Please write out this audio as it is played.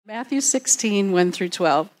Matthew 16, 1 through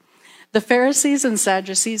 12. The Pharisees and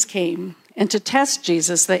Sadducees came, and to test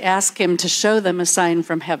Jesus, they asked him to show them a sign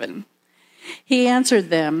from heaven. He answered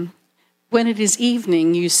them, "When it is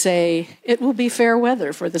evening, you say, 'It will be fair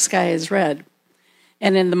weather, for the sky is red.'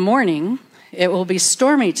 And in the morning, 'It will be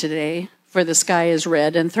stormy today, for the sky is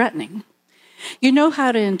red and threatening.' You know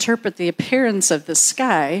how to interpret the appearance of the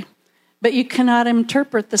sky, but you cannot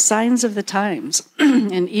interpret the signs of the times.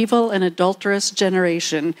 An evil and adulterous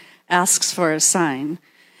generation asks for a sign,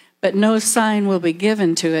 but no sign will be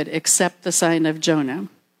given to it except the sign of Jonah."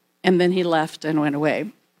 And then he left and went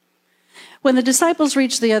away. When the disciples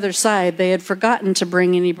reached the other side, they had forgotten to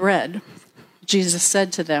bring any bread. Jesus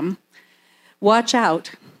said to them, "Watch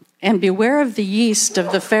out and beware of the yeast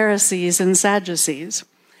of the Pharisees and Sadducees."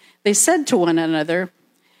 They said to one another,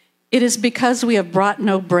 "It is because we have brought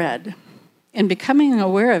no bread." And becoming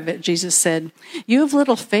aware of it, Jesus said, "You have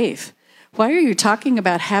little faith. Why are you talking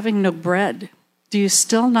about having no bread? Do you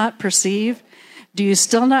still not perceive? Do you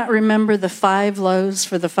still not remember the 5 loaves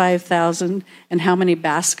for the 5,000 and how many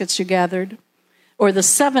baskets you gathered? Or the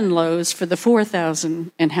 7 loaves for the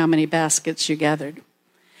 4,000 and how many baskets you gathered?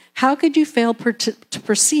 How could you fail to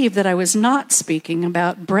perceive that I was not speaking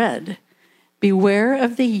about bread? Beware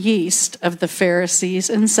of the yeast of the Pharisees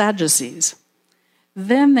and Sadducees."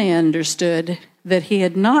 Then they understood that he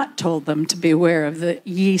had not told them to beware of the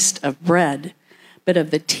yeast of bread, but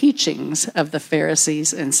of the teachings of the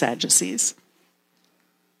Pharisees and Sadducees.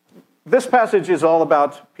 This passage is all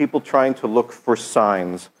about people trying to look for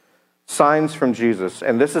signs from Jesus.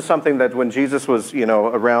 And this is something that when Jesus was,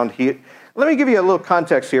 around, let me give you a little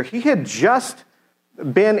context here. He had just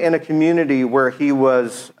been in a community where he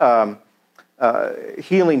was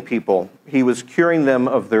healing people. He was curing them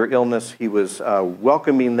of their illness. He was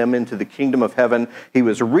welcoming them into the kingdom of heaven. He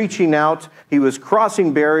was reaching out. He was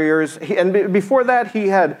crossing barriers. And before that, he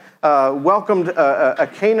had welcomed a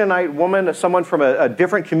Canaanite woman, someone from a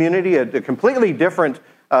different community, a completely different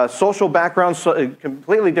social background, a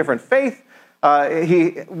completely different faith.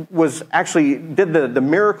 He was actually did the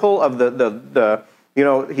miracle of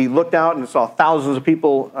he looked out and saw thousands of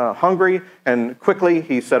people hungry, and quickly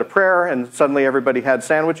he said a prayer, and suddenly everybody had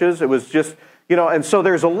sandwiches. It was just, and so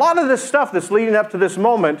there's a lot of this stuff that's leading up to this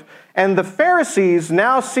moment, and the Pharisees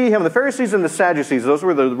now see him. The Pharisees and the Sadducees, those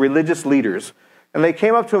were the religious leaders, and they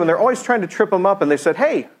came up to him, and they're always trying to trip him up, and they said,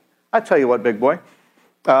 "Hey, I tell you what, big boy."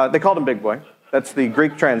 They called him Big Boy. That's the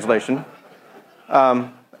Greek translation. The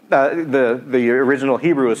original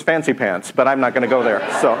Hebrew is fancy pants, but I'm not going to go there.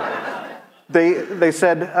 So they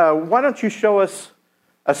said, "Why don't you show us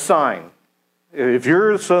a sign? If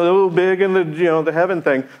you're so big in the heaven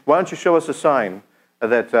thing, why don't you show us a sign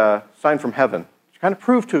sign from heaven? Kind of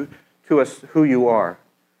prove to us who you are."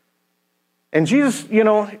 And Jesus,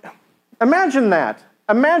 imagine that.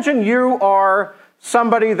 Imagine you are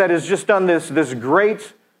somebody that has just done this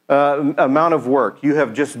great amount of work. You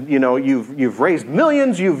have just, you've raised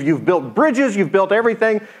millions, you've built bridges, you've built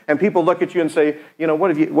everything, and people look at you and say,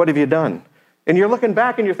 what have you done? And you're looking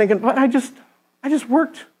back and you're thinking, but I just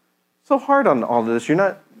worked so hard on all of this. You're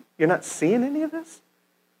not seeing any of this?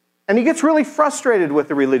 And he gets really frustrated with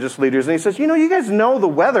the religious leaders, and he says, you guys know the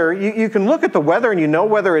weather. You can look at the weather and you know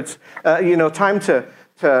whether it's time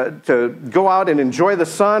to go out and enjoy the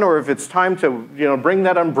sun, or if it's time to bring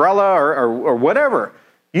that umbrella or whatever.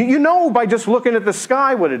 You know by just looking at the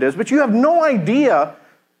sky what it is, but you have no idea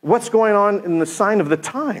what's going on in the sign of the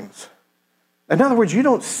times. In other words, you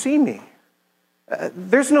don't see me.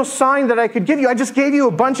 There's no sign that I could give you. I just gave you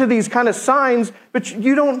a bunch of these kind of signs, but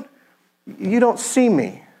you don't see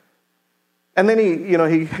me. And then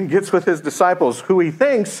he gets with his disciples, who he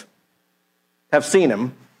thinks have seen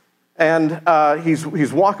him, and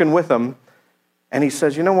he's walking with them, and he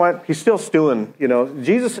says, "You know what?" He's still stewing.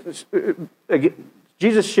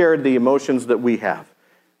 Jesus shared the emotions that we have.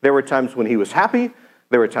 There were times when he was happy.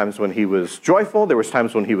 There were times when he was joyful. There was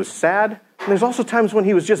times when he was sad. And there's also times when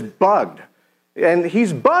he was just bugged. And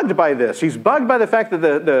he's bugged by this. He's bugged by the fact that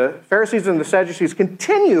the Pharisees and the Sadducees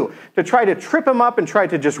continue to try to trip him up and try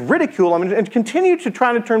to just ridicule him and continue to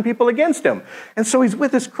try to turn people against him. And so he's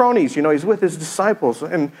with his cronies, he's with his disciples.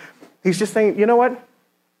 And he's just saying, you know what?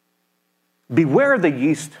 Beware the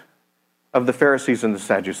yeast of the Pharisees and the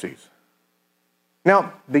Sadducees.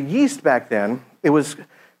 Now, the yeast back then,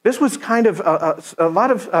 this was kind of, a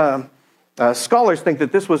lot of scholars think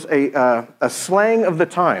that this was a slang of the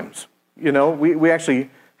times. We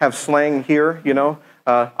actually have slang here,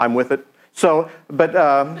 I'm with it. So, but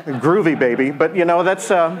groovy baby, but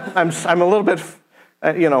that's, I'm a little bit,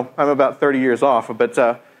 I'm about 30 years off, but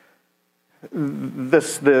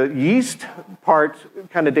the yeast part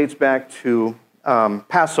kind of dates back to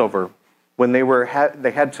Passover when they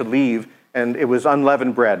had to leave, and it was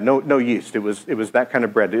unleavened bread, no yeast. It was that kind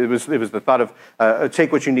of bread. It was the thought of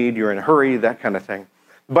take what you need, you're in a hurry, that kind of thing.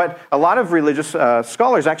 But a lot of religious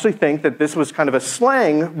scholars actually think that this was kind of a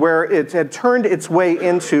slang where it had turned its way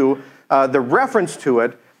into, the reference to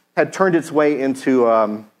it had turned its way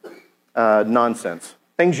into nonsense,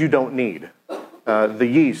 things you don't need. The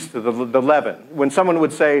yeast, the leaven. When someone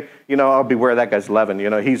would say, I'll beware that guy's leaven,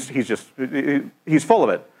 he's full of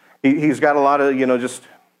it. He's got a lot of, just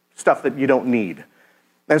stuff that you don't need.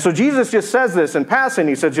 And so Jesus just says this in passing.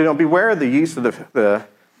 He says, beware the yeast of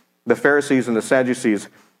the Pharisees and the Sadducees.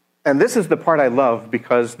 And this is the part I love,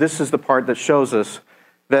 because this is the part that shows us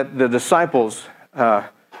that the disciples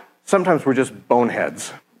sometimes were just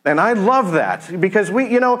boneheads. And I love that, because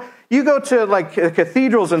you go to like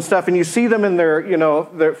cathedrals and stuff and you see them in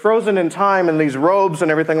they're frozen in time in these robes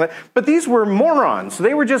and everything like that. But these were morons.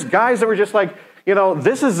 They were just guys that were just like,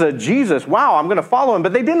 this is a Jesus. Wow, I'm going to follow him.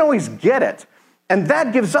 But they didn't always get it. And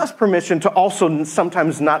that gives us permission to also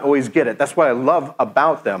sometimes not always get it. That's what I love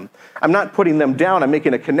about them. I'm not putting them down. I'm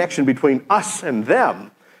making a connection between us and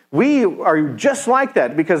them. We are just like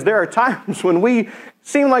that, because there are times when we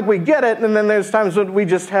seem like we get it, and then there's times when we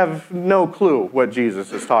just have no clue what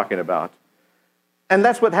Jesus is talking about. And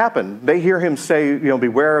that's what happened. They hear him say,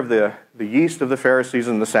 beware of the yeast of the Pharisees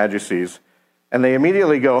and the Sadducees. And they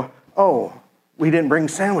immediately go, oh, we didn't bring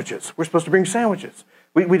sandwiches. We're supposed to bring sandwiches.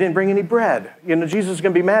 We didn't bring any bread. Jesus is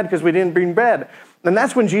going to be mad because we didn't bring bread. And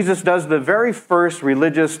that's when Jesus does the very first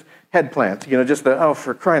religious head plant. Just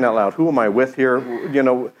for crying out loud, who am I with here?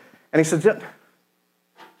 And he says,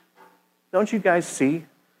 don't you guys see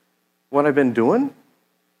what I've been doing?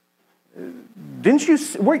 Didn't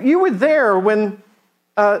you were there when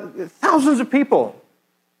thousands of people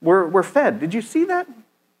were fed. Did you see that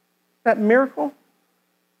miracle?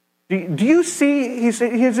 Do you see, he's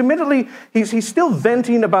admittedly, he's still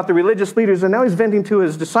venting about the religious leaders, and now he's venting to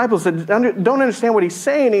his disciples that don't understand what he's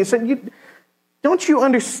saying. And he said, don't you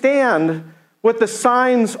understand what the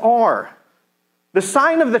signs are? The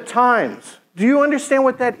sign of the times. Do you understand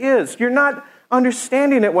what that is? You're not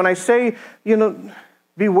understanding it when I say,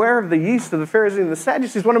 beware of the yeast of the Pharisees and the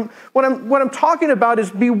Sadducees. What I'm talking about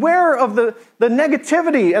is beware of the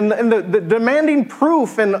negativity and the demanding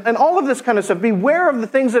proof and all of this kind of stuff. Beware of the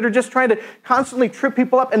things that are just trying to constantly trip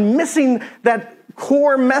people up and missing that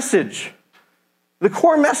core message. The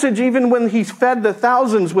core message, even when he fed the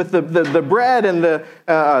thousands with the bread and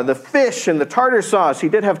the fish and the tartar sauce. He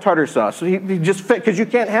did have tartar sauce. So he just fed, because you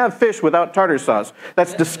can't have fish without tartar sauce.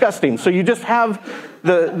 That's disgusting. So you just have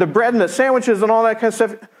the bread and the sandwiches and all that kind of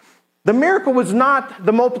stuff. The miracle was not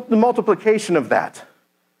the multiplication of that.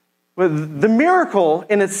 The miracle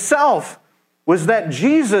in itself was that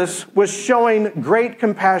Jesus was showing great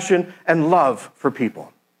compassion and love for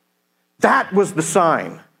people. That was the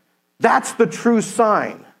sign. That's the true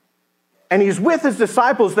sign. And he's with his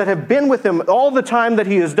disciples that have been with him all the time that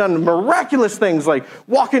he has done miraculous things like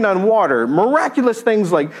walking on water, miraculous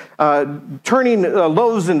things like turning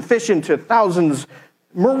loaves and fish into thousands,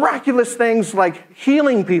 miraculous things like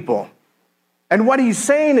healing people. And what he's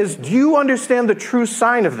saying is, do you understand the true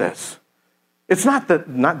sign of this? It's not the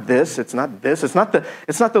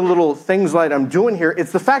little things like I'm doing here.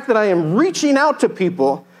 It's the fact that I am reaching out to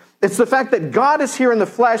people. It's the fact that God is here in the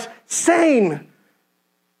flesh saying,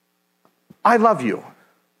 I love you.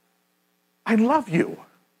 I love you.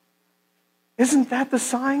 Isn't that the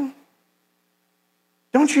sign?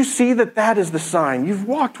 Don't you see that is the sign? You've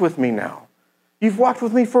walked with me now. You've walked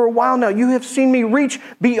with me for a while now. You have seen me reach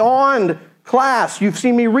beyond class. You've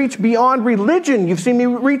seen me reach beyond religion. You've seen me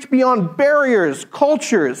reach beyond barriers,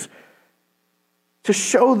 cultures, to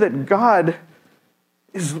show that God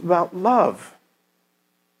is about love.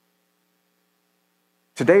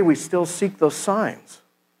 Today, we still seek those signs.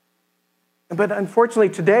 But unfortunately,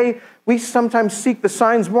 today, we sometimes seek the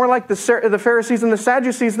signs more like the Pharisees and the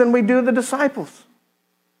Sadducees than we do the disciples.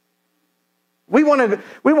 We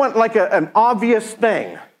want like an obvious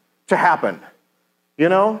thing to happen.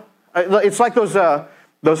 It's like those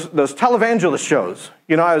televangelist shows.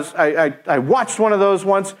 I watched one of those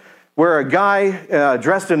once where a guy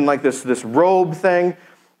dressed in like this robe thing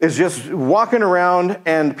is just walking around,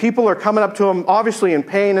 and people are coming up to him, obviously in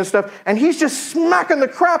pain and stuff, and he's just smacking the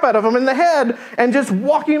crap out of them in the head and just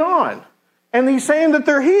walking on. And he's saying that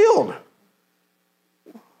they're healed.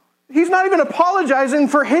 He's not even apologizing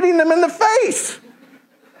for hitting them in the face.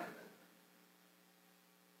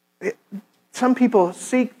 Some people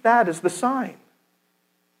seek that as the sign.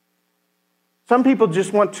 Some people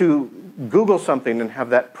just want to Google something and have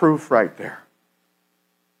that proof right there.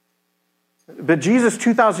 But Jesus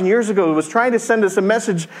 2,000 years ago was trying to send us a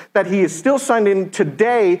message that he is still sending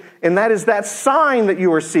today, and that is that sign that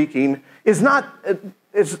you are seeking is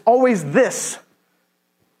always this.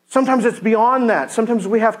 Sometimes it's beyond that. Sometimes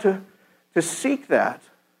we have to seek that,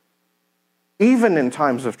 even in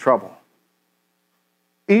times of trouble,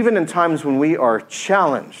 even in times when we are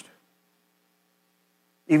challenged,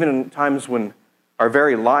 even in times when our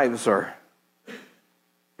very lives are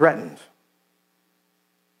threatened.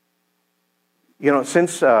 You know,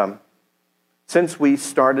 since we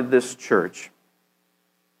started this church,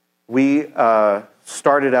 we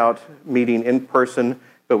started out meeting in person,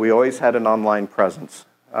 but we always had an online presence,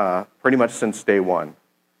 pretty much since day one.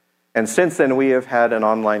 And since then, we have had an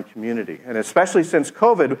online community. And especially since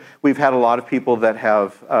COVID, we've had a lot of people that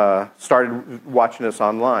have started watching us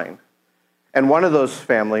online. And one of those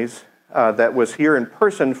families that was here in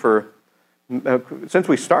person since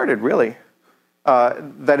we started, really,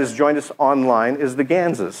 that has joined us online is the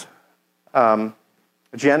Ganses.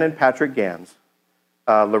 Jen and Patrick Gans,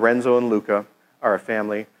 Lorenzo and Luca are a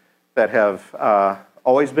family that have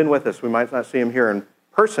always been with us. We might not see them here in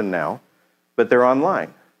person now, but they're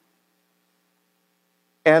online.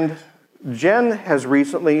 And Jen has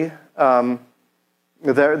recently,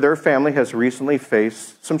 their family has recently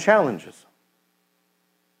faced some challenges.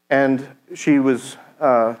 And she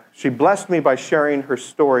blessed me by sharing her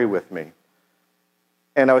story with me.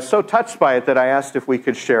 And I was so touched by it that I asked if we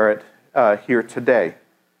could share it here today.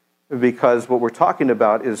 Because what we're talking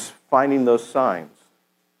about is finding those signs.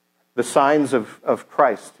 The signs of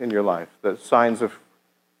Christ in your life. The signs of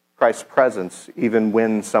Christ's presence, even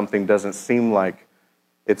when something doesn't seem like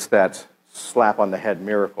it's that slap on the head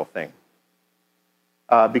miracle thing.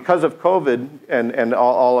 Because of COVID and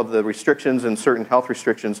all of the restrictions and certain health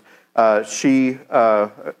restrictions, we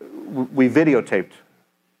videotaped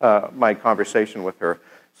my conversation with her.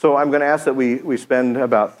 So I'm going to ask that we spend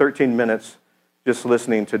about 13 minutes just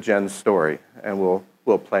listening to Jen's story, and we'll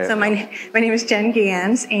play it. So my name is Jen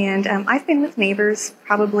Gans, and I've been with Neighbors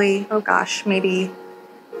probably, maybe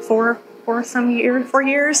 4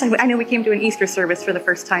 years. I know we came to an Easter service for the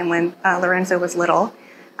first time when Lorenzo was little.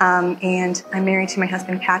 And I'm married to my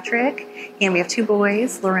husband, Patrick, and we have 2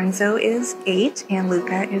 boys. Lorenzo is 8 and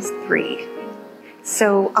Luca is 3.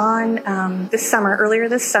 So on earlier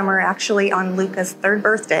this summer, actually on Luca's 3rd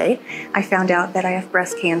birthday, I found out that I have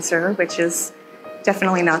breast cancer, which is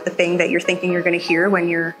definitely not the thing that you're thinking you're going to hear when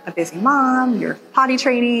you're a busy mom, you're potty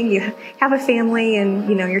training, you have a family, and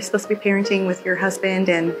you're supposed to be parenting with your husband.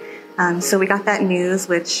 And so we got that news,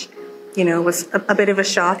 which was a bit of a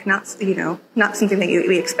shock, not something that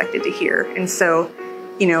we expected to hear. And so,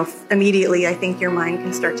 immediately I think your mind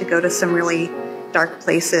can start to go to some really dark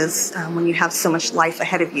places when you have so much life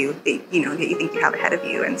ahead of you that you think you have ahead of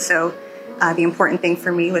you. And so the important thing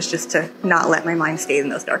for me was just to not let my mind stay in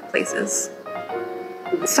those dark places.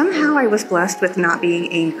 Somehow I was blessed with not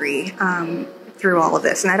being angry through all of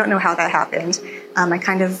this. And I don't know how that happened. I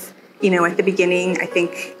kind of, at the beginning, I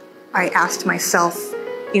think I asked myself,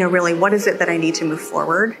 really, what is it that I need to move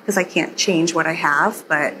forward? Because I can't change what I have,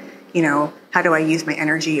 but, how do I use my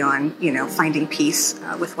energy on, finding peace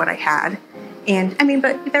with what I had? And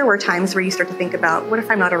but there were times where you start to think about, what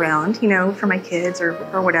if I'm not around, for my kids or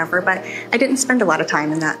whatever. But I didn't spend a lot of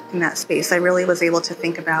time in that space. I really was able to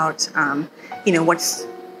think about, I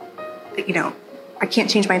can't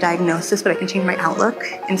change my diagnosis, but I can change my outlook.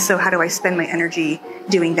 And so how do I spend my energy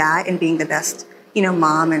doing that and being the best,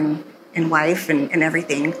 mom and wife and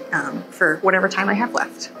everything for whatever time I have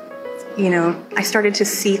left. I started to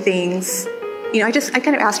see things, I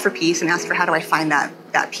kind of asked for peace and asked for how do I find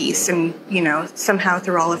that peace. And, somehow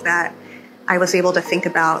through all of that, I was able to think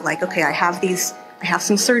about okay, I have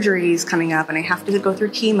some surgeries coming up and I have to go through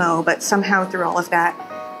chemo, but somehow through all of that,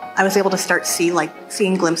 I was able to start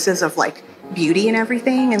seeing glimpses of beauty and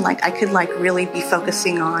everything. And I could really be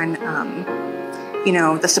focusing on,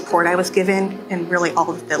 the support I was given and really all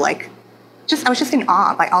of the I was just in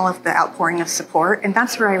awe by all of the outpouring of support. And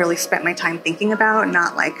that's where I really spent my time thinking about,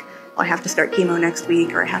 not I have to start chemo next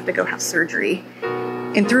week or I have to go have surgery.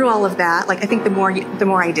 And through all of that, I think the more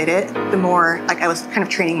I did it, the more I was kind of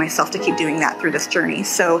training myself to keep doing that through this journey.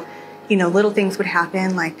 So, little things would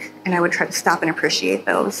happen and I would try to stop and appreciate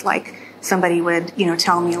those. Somebody would,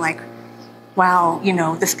 tell me wow,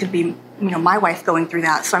 this could be, my wife going through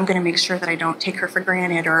that. So I'm going to make sure that I don't take her for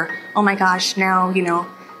granted, or, oh my gosh, now,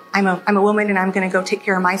 I'm a woman and I'm going to go take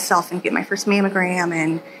care of myself and get my first mammogram.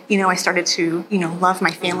 And, I started to, love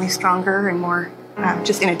my family stronger and more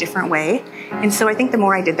just in a different way. And so I think the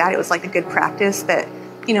more I did that, it was a good practice that,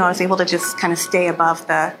 I was able to just kind of stay above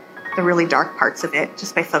the really dark parts of it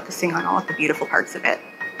just by focusing on all of the beautiful parts of it.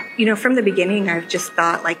 from the beginning, I've just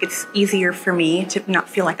thought like it's easier for me to not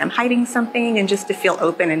feel like I'm hiding something and just to feel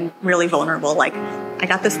open and really vulnerable. Like I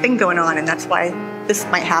got this thing going on and that's why this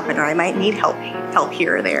might happen, or I might need help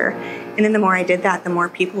here or there. And then the more I did that, the more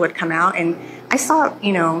people would come out, and I saw,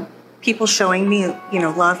 people showing me,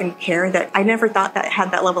 love and care that I never thought that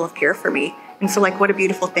had that level of care for me. And so like, what a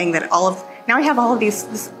beautiful thing that now I have all of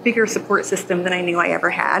this bigger support system than I knew I ever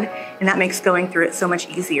had. And that makes going through it so much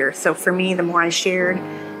easier. So for me, the more I shared,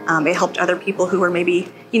 it helped other people who were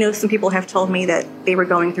maybe, some people have told me that they were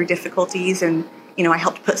going through difficulties, and, I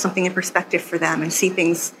helped put something in perspective for them and see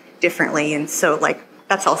things differently. And so like,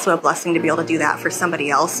 that's also a blessing to be able to do that for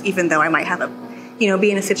somebody else, even though I might have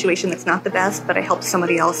be in a situation that's not the best, but I helped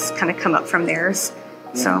somebody else kind of come up from theirs.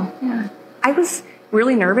 Yeah. So yeah, I was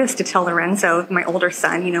really nervous to tell Lorenzo, my older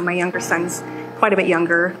son. My younger son's quite a bit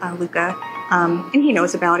younger, Luca, and he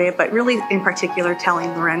knows about it, but really in particular telling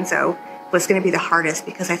Lorenzo was going to be the hardest,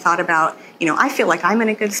 because I thought about, I feel like I'm in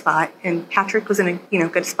a good spot and Patrick was in a,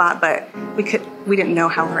 good spot, but we didn't know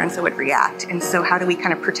how Lorenzo would react. And so how do we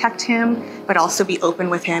kind of protect him, but also be open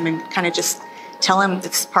with him and kind of just tell him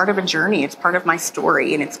it's part of a journey, it's part of my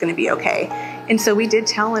story, and it's going to be okay. And so we did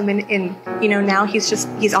tell him, and now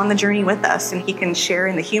he's on the journey with us, and he can share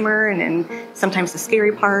in the humor and sometimes the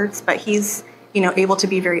scary parts, but he's, able to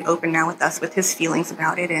be very open now with us with his feelings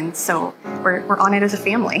about it. And so we're on it as a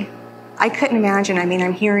family. I couldn't imagine. I mean,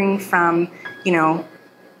 I'm hearing from,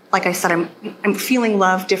 like I said, I'm feeling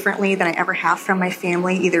love differently than I ever have from my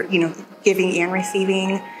family, either, giving and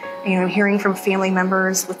receiving. I'm hearing from family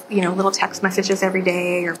members with, little text messages every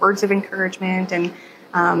day or words of encouragement. And,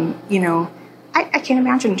 I can't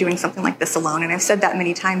imagine doing something like this alone. And I've said that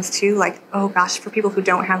many times too, like, oh gosh, for people who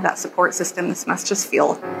don't have that support system, this must just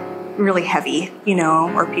feel really heavy,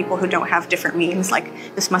 or people who don't have different means,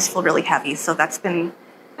 like this must feel really heavy. So that's been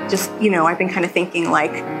just, I've been kind of thinking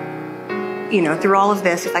like, through all of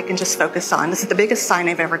this, if I can just focus on, this is the biggest sign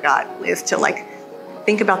I've ever got, is to like,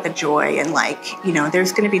 think about the joy, and like,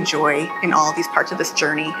 there's going to be joy in all these parts of this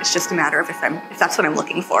journey. It's just a matter of if that's what I'm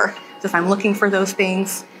looking for. So if I'm looking for those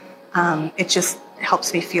things, it just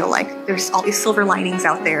helps me feel like there's all these silver linings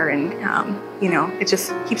out there, and it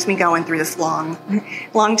just keeps me going through this long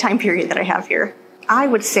time period that I have here. I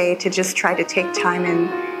would say to just try to take time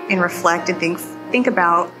and reflect and think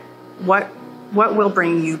about what will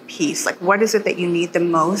bring you peace. Like, what is it that you need the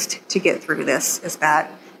most to get through this? Is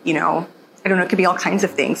that, I don't know, it could be all kinds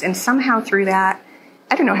of things. And somehow through that,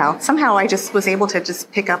 I don't know how, somehow I just was able to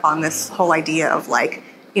just pick up on this whole idea of like,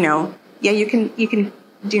 yeah, you can,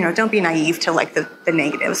 don't be naive to like the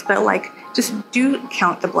negatives, but like just do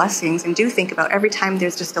count the blessings and do think about every time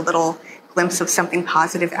there's just a little glimpse of something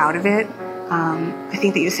positive out of it. I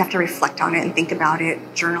think that you just have to reflect on it and think about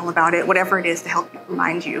it, journal about it, whatever it is to help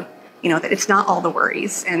remind you, that it's not all the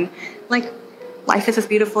worries. And like, life is as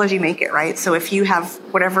beautiful as you make it, right? So if you have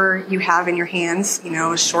whatever you have in your hands,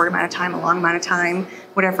 a short amount of time, a long amount of time,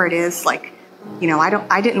 whatever it is, like,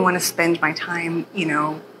 I didn't want to spend my time,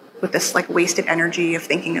 with this like wasted energy of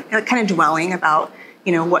thinking, kind of dwelling about,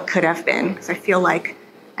 what could have been. Because I feel like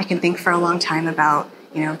I can think for a long time about,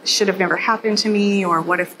 this should have never happened to me, or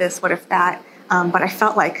what if this, what if that. But I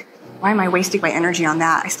felt like, why am I wasting my energy on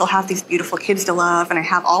that? I still have these beautiful kids to love, and I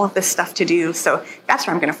have all of this stuff to do. So that's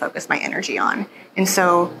where I'm going to focus my energy on. And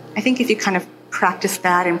so I think if you kind of practice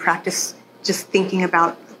that and practice just thinking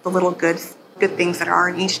about the little good things that are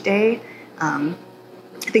in each day, I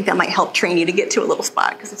think that might help train you to get to a little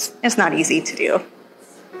spot, because it's not easy to do.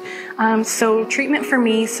 So treatment for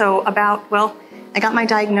me, I got my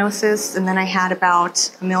diagnosis, and then I had about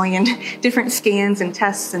 1 million different scans and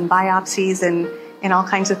tests and biopsies and all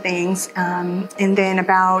kinds of things. And then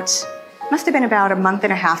must have been about a month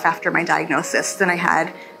and a half after my diagnosis, then I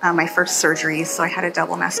had my first surgery. So I had a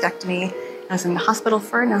double mastectomy. I was in the hospital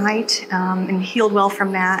for a night and healed well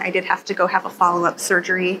from that. I did have to go have a follow-up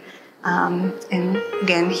surgery. And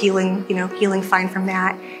again, healing fine from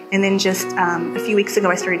that. And then just a few weeks ago,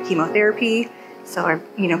 I started chemotherapy. So I'm,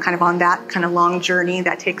 kind of on that kind of long journey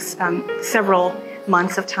that takes several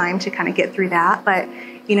months of time to kind of get through that. But,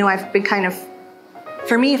 I've been kind of,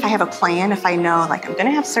 for me, if I have a plan, if I know like I'm going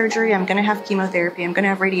to have surgery, I'm going to have chemotherapy, I'm going to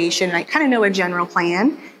have radiation, and I kind of know a general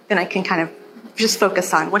plan, then I can kind of just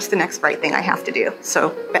focus on what's the next right thing I have to do.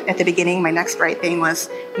 So at the beginning, my next right thing was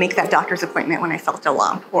make that doctor's appointment when I felt a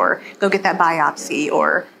lump, or go get that biopsy,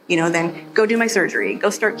 or, then go do my surgery, go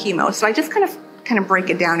start chemo. So I just kind of break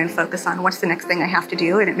it down and focus on what's the next thing I have to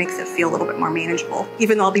do. And it makes it feel a little bit more manageable,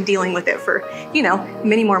 even though I'll be dealing with it for,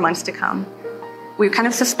 many more months to come. We kind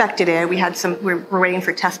of suspected it. We're waiting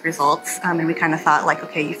for test results. And we kind of thought like,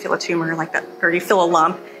 okay, you feel a tumor like that, or you feel a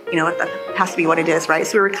lump, that has to be what it is, right?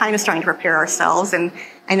 So we were kind of starting to prepare ourselves. And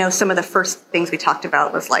I know some of the first things we talked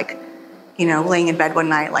about was like, laying in bed one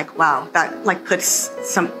night, like, wow, that like puts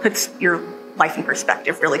your life in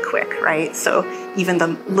perspective really quick, right? So even the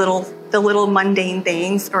little mundane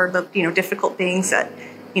things or the, difficult things that,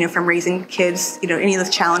 from raising kids, any of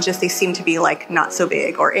those challenges, they seem to be like not so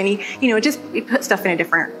big or any, we put stuff in a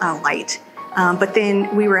different light. But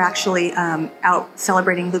then we were actually out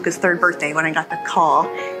celebrating Luca's 3rd birthday when I got the call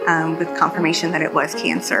with confirmation that it was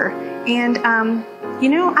cancer. And,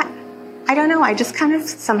 I don't know. I just kind of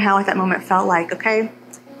somehow at that moment felt like, okay,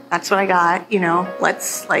 that's what I got.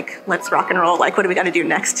 Let's rock and roll. Like, what do we got to do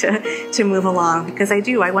next to move along? Because I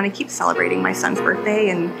want to keep celebrating my son's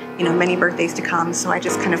birthday and, many birthdays to come. So I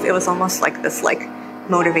just it was almost like this,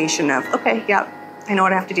 motivation of, okay, yeah, I know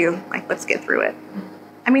what I have to do. Like, let's get through it.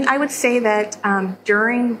 I mean, I would say that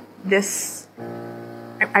during this,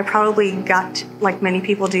 I probably got, like many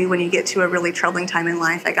people do when you get to a really troubling time in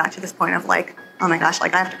life, I got to this point of like, oh my gosh,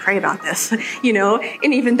 like I have to pray about this, and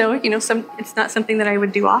even though, it's not something that I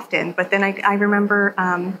would do often, but then I remember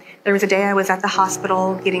there was a day I was at the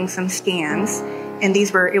hospital getting some scans, and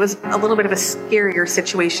it was a little bit of a scarier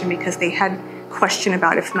situation because they had question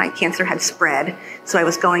about if my cancer had spread. So I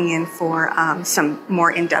was going in for some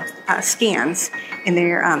more in-depth scans, and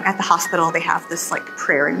there at the hospital, they have this like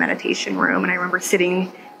prayer and meditation room. And I remember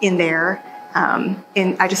sitting in there,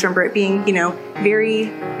 and I just remember it being,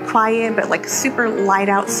 very quiet, but like super light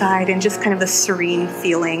outside and just kind of the serene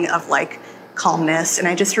feeling of like calmness. And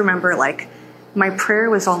I just remember like my prayer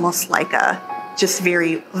was almost like just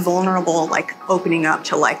very vulnerable, like opening up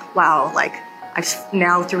to like, wow, like I've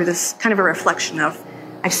now through this kind of a reflection of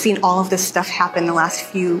I've seen all of this stuff happen the last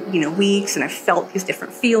few, weeks, and I've felt these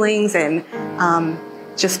different feelings, and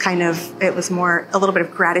just kind of it was more a little bit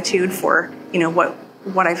of gratitude for,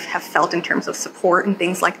 what I have felt in terms of support and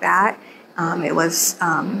things like that. It was,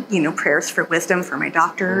 prayers for wisdom for my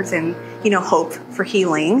doctors and, hope for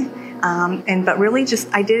healing. But really just,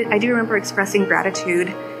 I do remember expressing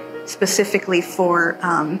gratitude specifically for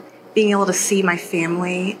being able to see my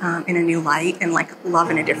family in a new light and like love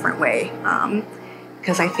in a different way.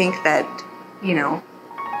 Because I think that,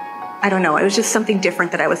 I don't know, it was just something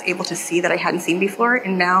different that I was able to see that I hadn't seen before.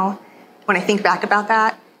 And now when I think back about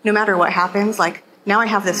that, no matter what happens, like now I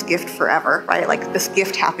have this gift forever, right? Like this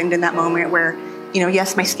gift happened in that moment where,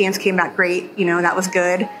 yes, my scans came back great, that was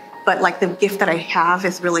good. But like the gift that I have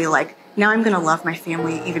is really like, now I'm going to love my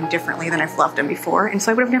family even differently than I've loved them before. And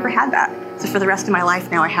so I would have never had that. So for the rest of my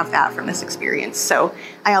life, now I have that from this experience. So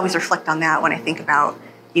I always reflect on that when I think about,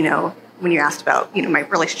 when you asked about, my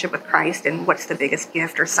relationship with Christ and what's the biggest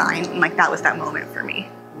gift or sign. And like that was that moment for me.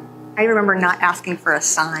 I remember not asking for a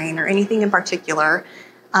sign or anything in particular.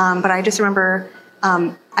 But I just remember,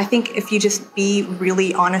 I think if you just be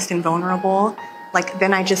really honest and vulnerable, like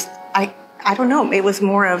then I don't know, it was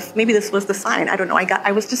more of, maybe this was the sign. I don't know.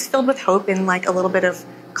 I was just filled with hope and like a little bit of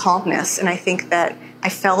calmness. And I think that I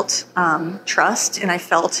felt trust, and I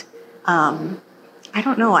felt, I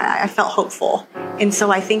don't know, I felt hopeful. And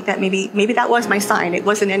so I think that maybe that was my sign. It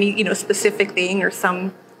wasn't any, specific thing or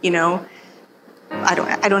some, I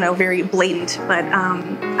don't know, very blatant, but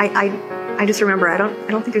I just remember, I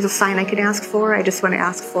don't think there's a sign I can ask for. I just want to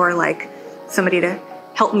ask for like somebody to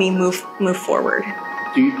help me move forward.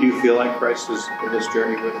 Do you feel like Christ is in this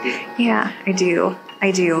journey with you? Yeah, I do.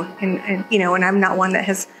 And and I'm not one that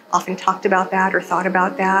has often talked about that or thought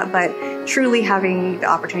about that, but truly having the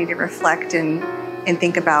opportunity to reflect and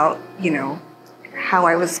think about, how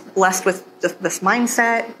I was blessed with this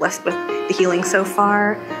mindset, blessed with the healing so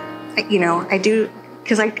far. I do,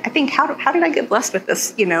 because I think, how did I get blessed with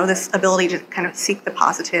this, this ability to kind of seek the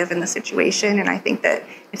positive in the situation? And I think that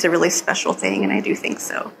it's a really special thing, and I do think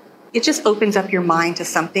so. It just opens up your mind to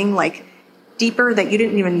something like deeper that you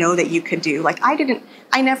didn't even know that you could do. Like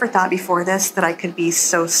I never thought before this that I could be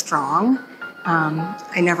so strong.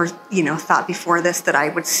 I never, thought before this that I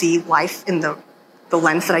would see life in the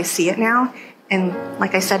lens that I see it now. And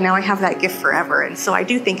like I said, now I have that gift forever. And so I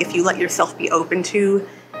do think if you let yourself be open to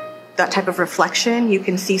that type of reflection, you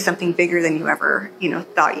can see something bigger than you ever,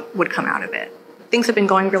 thought would come out of it. Things have been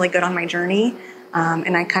going really good on my journey.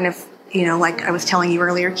 And I kind of, like I was telling you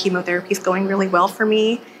earlier, chemotherapy is going really well for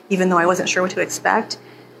me, even though I wasn't sure what to expect.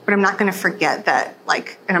 But I'm not going to forget that,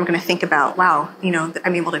 and I'm going to think about, wow,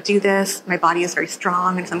 I'm able to do this. My body is very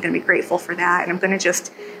strong, and so I'm going to be grateful for that. And I'm going to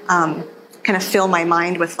just kind of fill my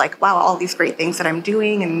mind with, wow, all these great things that I'm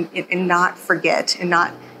doing, and not forget, and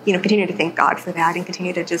not, continue to thank God for that, and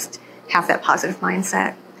continue to just have that positive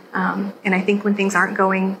mindset. And I think when things aren't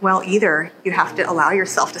going well either, you have to allow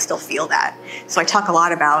yourself to still feel that. So I talk a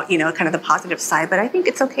lot about, kind of the positive side, but I think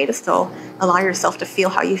it's okay to still allow yourself to feel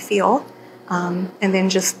how you feel. And then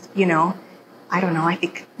just, I don't know, I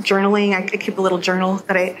think journaling, I keep a little journal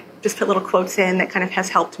that I just put little quotes in that kind of has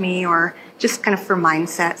helped me, or just kind of for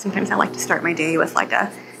mindset. Sometimes I like to start my day with like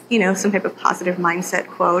a, some type of positive mindset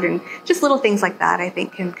quote, and just little things like that I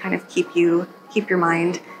think can kind of keep your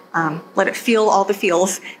mind, let it feel all the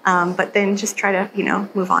feels, but then just try to,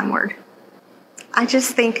 move onward. I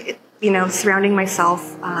just think, surrounding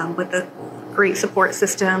myself with a great support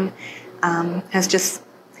system has just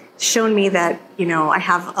shown me that, I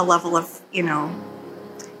have a level of,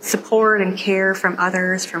 support and care from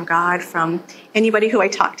others, from God, from anybody who I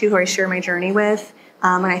talk to, who I share my journey with.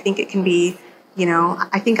 And I think it can be,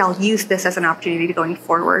 I think I'll use this as an opportunity going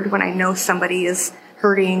forward when I know somebody is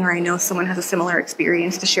hurting, or I know someone has a similar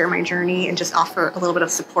experience, to share my journey and just offer a little bit of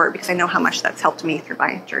support, because I know how much that's helped me through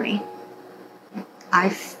my journey.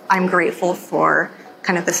 I'm grateful for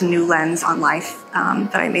kind of this new lens on life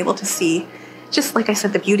that I'm able to see. Just like I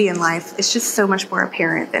said, the beauty in life is just so much more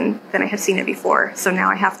apparent than I had seen it before. So now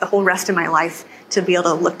I have the whole rest of my life to be able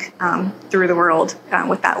to look through the world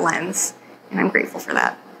with that lens, and I'm grateful for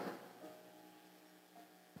that.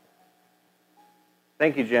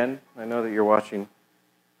 Thank you, Jen. I know that you're watching,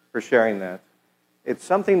 for sharing that. It's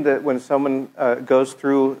something that when someone goes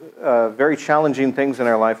through very challenging things in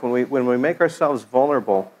our life, when we make ourselves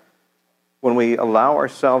vulnerable, when we allow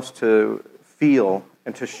ourselves to feel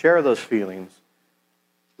and to share those feelings,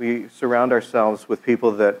 we surround ourselves with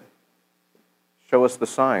people that show us the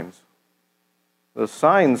signs. Those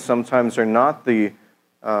signs sometimes are not the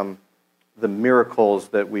miracles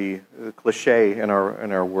that the cliche in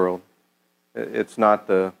our world. It's not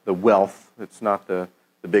the wealth. It's not the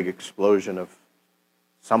big explosion of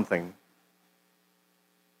something.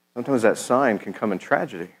 Sometimes that sign can come in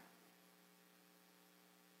tragedy.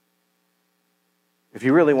 If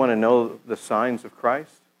you really want to know the signs of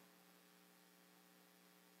Christ,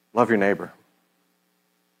 love your neighbor.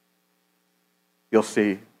 You'll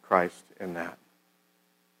see Christ in that.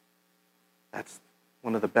 That's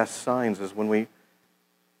one of the best signs, is when we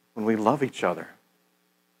love each other.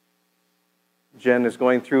 Jen is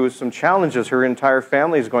going through some challenges. Her entire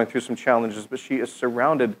family is going through some challenges, but she is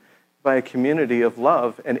surrounded by a community of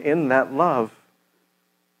love, and in that love,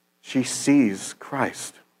 she sees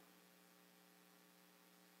Christ.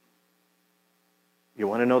 You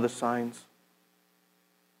want to know the signs?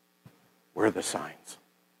 We're the signs.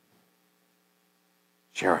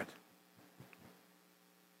 Share it.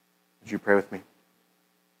 Would you pray with me?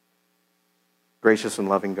 Gracious and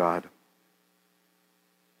loving God,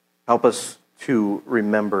 help us to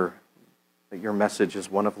remember that your message is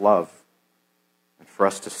one of love. And for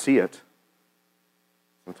us to see it,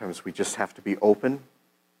 sometimes we just have to be open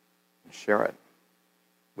and share it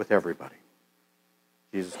with everybody.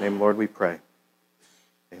 In Jesus' name, Lord, we pray.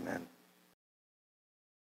 Amen.